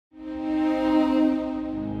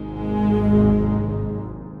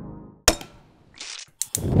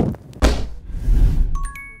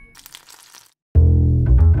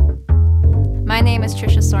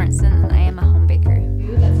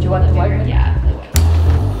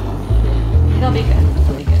They'll be good.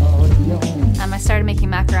 They'll be good. I started making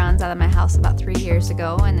macarons out of my house about 3 years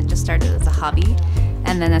ago, and it just started as a hobby.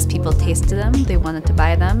 And then as people tasted them, they wanted to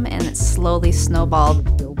buy them, and it slowly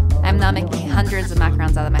snowballed. I'm now making hundreds of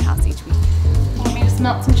macarons out of my house each week. Want me to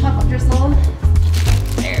melt some chocolate drizzle?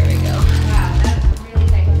 There we go. Wow, that's really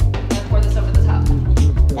thick. I'm gonna pour this over the top.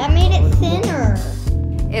 That made it thinner.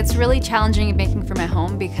 It's really challenging baking for my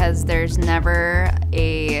home because there's never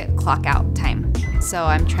a clock out time. So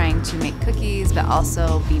I'm trying to make cookies, but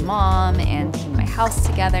also be mom and keep my house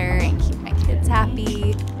together and keep my kids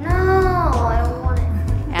happy. No, I don't want it.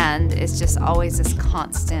 And it's just always this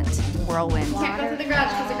constant whirlwind. Can't go to the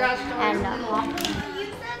garage because the garage door is unlocked. You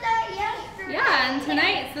said that yesterday. Yeah, and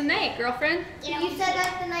tonight's the night, girlfriend. You said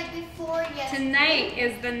that the night before yesterday. Tonight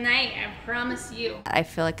is the night, I promise you. I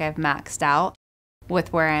feel like I've maxed out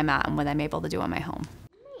with where I'm at and what I'm able to do on my home.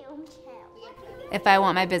 If I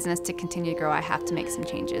want my business to continue to grow, I have to make some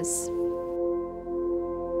changes.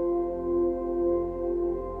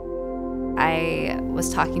 I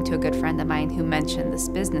was talking to a good friend of mine who mentioned this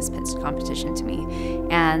business pitch competition to me,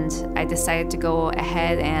 and I decided to go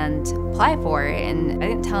ahead and apply for it, and I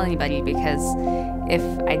didn't tell anybody because if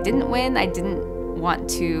I didn't win, I didn't want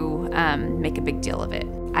to make a big deal of it.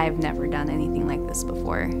 I've never done anything like this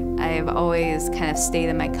before. I've always kind of stayed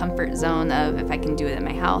in my comfort zone of if I can do it at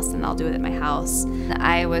my house, then I'll do it at my house.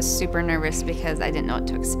 I was super nervous because I didn't know what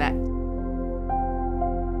to expect.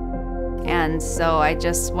 And so I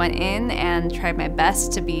just went in and tried my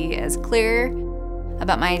best to be as clear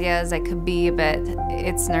about my idea as I could be, but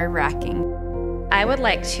it's nerve-wracking. I would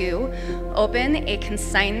like to open a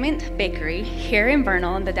consignment bakery here in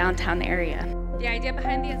Vernal in the downtown area. The idea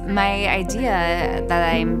behind my idea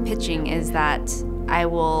that I'm pitching is that I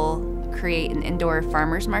will create an indoor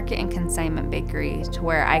farmers market and consignment bakery to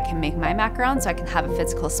where I can make my macarons, so I can have a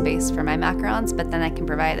physical space for my macarons, but then I can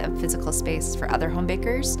provide a physical space for other home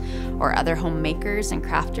bakers or other homemakers and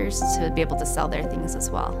crafters to be able to sell their things as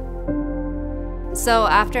well. So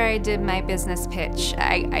after I did my business pitch,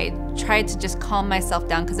 I tried to just calm myself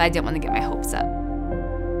down because I didn't want to get my hopes up.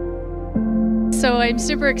 So I'm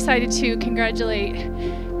super excited to congratulate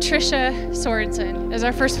Trisha Sorensen as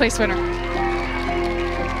our first place winner.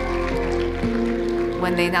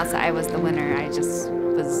 When they announced that I was the winner, I just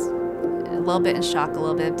was a little bit in shock, a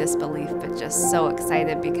little bit of disbelief, but just so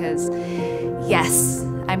excited because yes,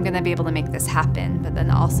 I'm gonna be able to make this happen, but then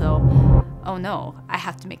also, oh no, I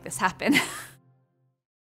have to make this happen.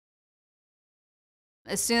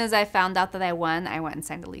 As soon as I found out that I won, I went and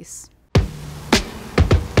signed a lease.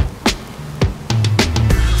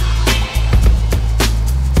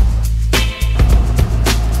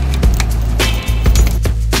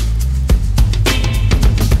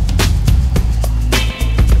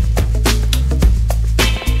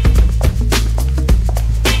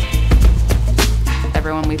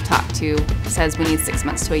 Everyone we've talked to says we need 6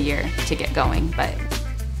 months to a year to get going, but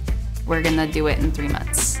we're gonna do it in 3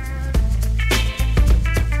 months.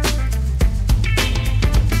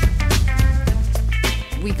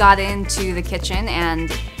 We got into the kitchen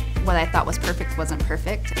and what I thought was perfect wasn't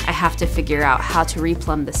perfect. I have to figure out how to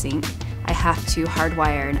replumb the sink. I have to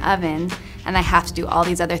hardwire an oven, and I have to do all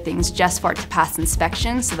these other things just for it to pass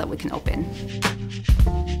inspection so that we can open.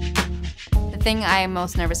 The thing I'm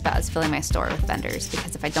most nervous about is filling my store with vendors,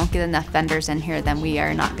 because if I don't get enough vendors in here, then we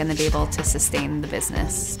are not going to be able to sustain the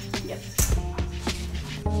business.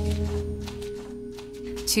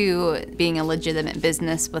 To being a legitimate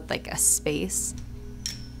business with like a space,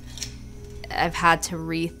 I've had to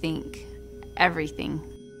rethink everything.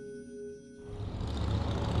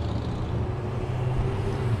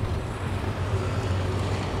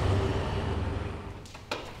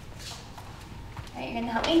 Are you gonna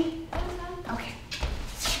help me? Okay.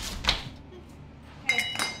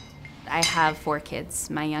 I have 4 kids.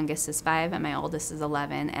 My youngest is 5 and my oldest is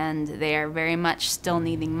 11, and they are very much still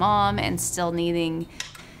needing mom and still needing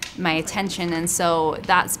my attention, and so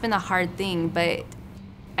that's been a hard thing, but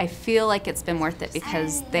I feel like it's been worth it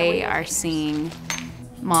because they are seeing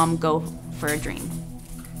mom go for a dream.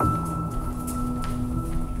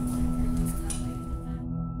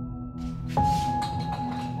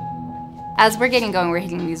 As we're getting going, we're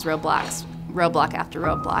hitting these roadblocks, roadblock after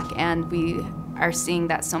roadblock, and we are seeing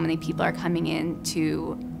that so many people are coming in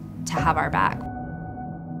to have our back.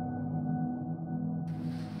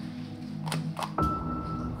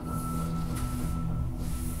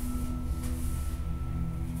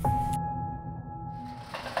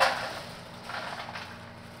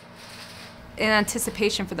 In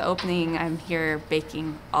anticipation for the opening, I'm here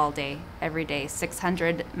baking all day, every day,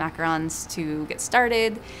 600 macarons to get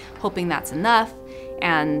started, hoping that's enough.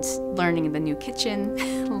 and learning the new kitchen,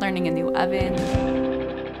 learning a new oven.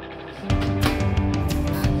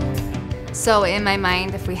 So in my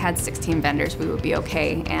mind, if we had 16 vendors, we would be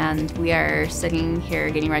okay. And we are sitting here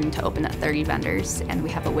getting ready to open at 30 vendors, and we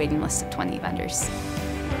have a waiting list of 20 vendors.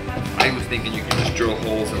 I was thinking you could just drill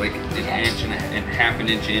holes like an inch and half an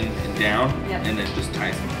inch in and down, and then just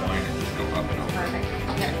tie some twine and just go up and over. Perfect.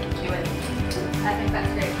 Okay, do it. I think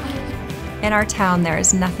that's great. In our town, there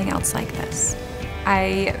is nothing else like this.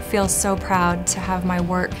 I feel so proud to have my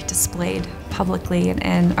work displayed publicly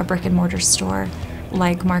in a brick-and-mortar store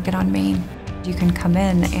like Market on Main. You can come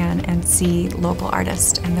in and see local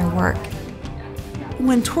artists and their work.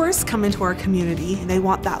 When tourists come into our community, they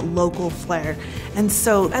want that local flair. And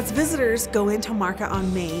so as visitors go into Market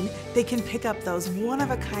on Main, they can pick up those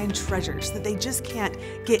one-of-a-kind treasures that they just can't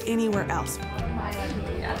get anywhere else.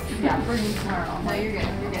 Yeah, burning tomorrow. No, you're good.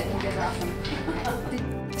 You're good. You guys are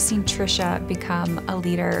awesome. I've seen Trisha become a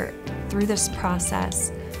leader through this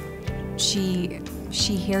process. She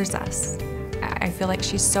hears us. I feel like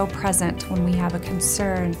she's so present when we have a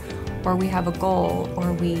concern, or we have a goal,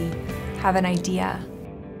 or we have an idea.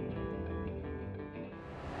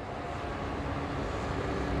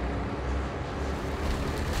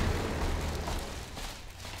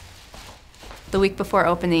 The week before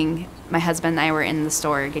opening, my husband and I were in the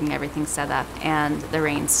store getting everything set up, and the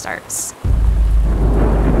rain starts.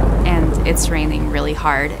 And it's raining really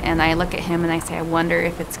hard, and I look at him and I say, I wonder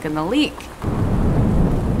if it's gonna leak.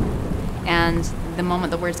 And the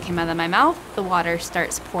moment the words came out of my mouth, the water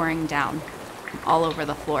starts pouring down all over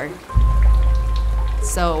the floor.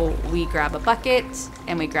 So we grab a bucket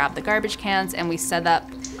and we grab the garbage cans and we set up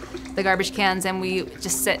the garbage cans and we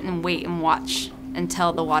just sit and wait and watch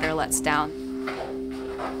until the water lets down.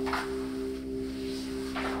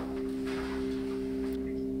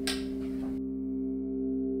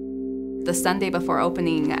 The Sunday before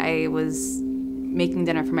opening, I was making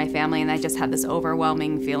dinner for my family, and I just had this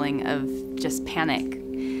overwhelming feeling of just panic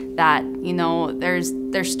that, you know, there's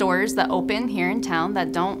stores that open here in town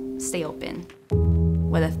that don't stay open.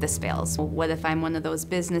 What if this fails? What if I'm one of those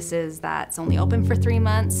businesses that's only open for 3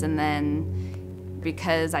 months, and then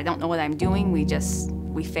because I don't know what I'm doing, we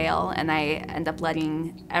fail, and I end up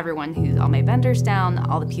letting everyone all my vendors down,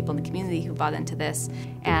 all the people in the community who bought into this,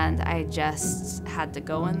 and I just had to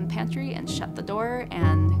go in the pantry and shut the door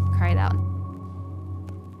and cry it out.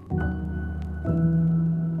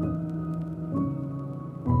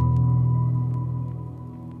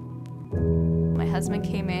 My husband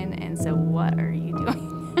came in and said, "What are you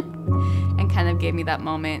doing?" and kind of gave me that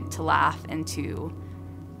moment to laugh and to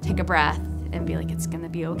take a breath and be like, it's gonna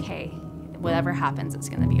be okay. Whatever happens, it's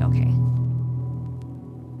gonna be okay.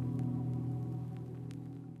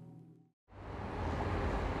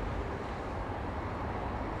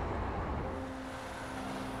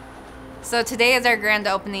 So today is our grand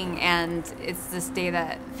opening, and it's this day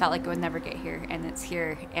that felt like it would never get here, and it's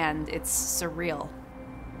here, and it's surreal.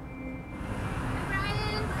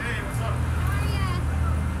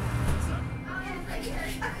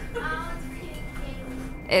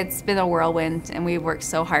 It's been a whirlwind, and we've worked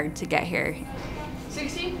so hard to get here.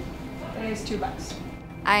 60? And it's $2.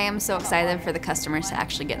 I am so excited for the customers to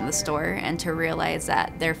actually get in the store and to realize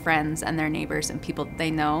that their friends and their neighbors and people that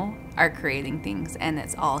they know are creating things, and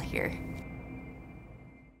it's all here.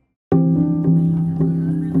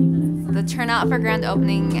 The turnout for grand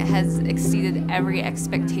opening has exceeded every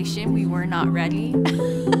expectation. We were not ready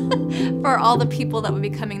for all the people that would be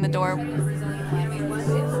coming the door.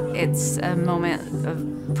 It's a moment of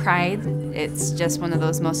pride. It's just one of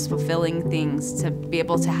those most fulfilling things to be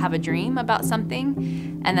able to have a dream about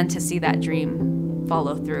something and then to see that dream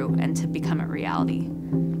follow through and to become a reality.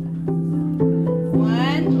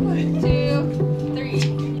 1, 2, 3.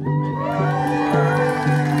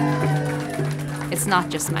 It's not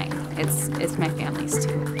just mine, it's my family's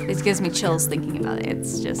too. It gives me chills thinking about it.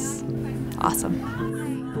 It's just awesome.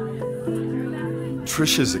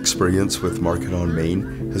 Trisha's experience with Market on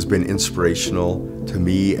Main has been inspirational to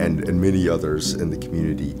me and many others in the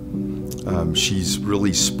community. She's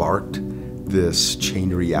really sparked this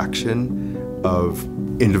chain reaction of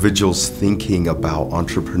individuals thinking about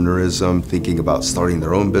entrepreneurism, thinking about starting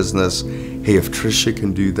their own business. Hey, if Trisha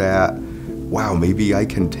can do that, wow, maybe I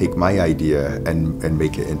can take my idea and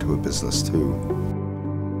make it into a business too.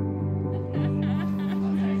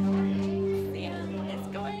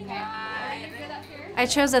 I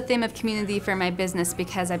chose a theme of community for my business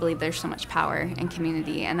because I believe there's so much power in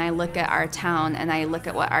community, and I look at our town and I look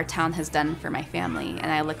at what our town has done for my family,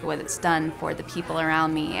 and I look at what it's done for the people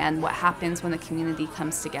around me and what happens when the community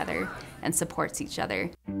comes together and supports each other.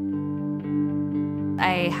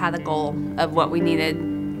 I had a goal of what we needed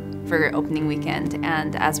for opening weekend,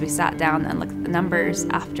 and as we sat down and looked at the numbers,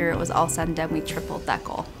 after it was all said and done, we tripled that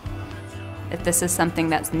goal. If this is something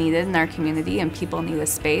that's needed in our community and people need a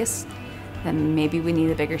space, then maybe we need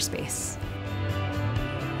a bigger space.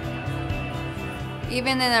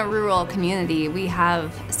 Even in a rural community, we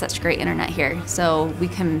have such great internet here, so we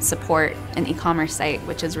can support an e-commerce site,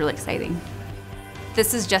 which is really exciting.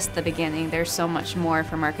 This is just the beginning. There's so much more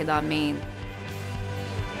for Market on Main.